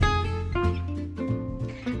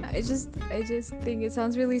I just think it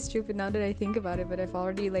sounds really stupid now that I think about it, but I've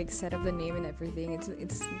already like set up the name and everything.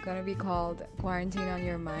 It's gonna be called Quarantine on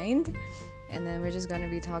Your Mind, and then we're just gonna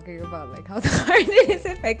be talking about like how the quarantine is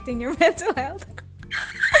affecting your mental health.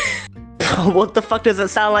 What the fuck does it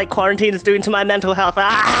sound like quarantine is doing to my mental health?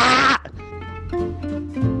 Ah!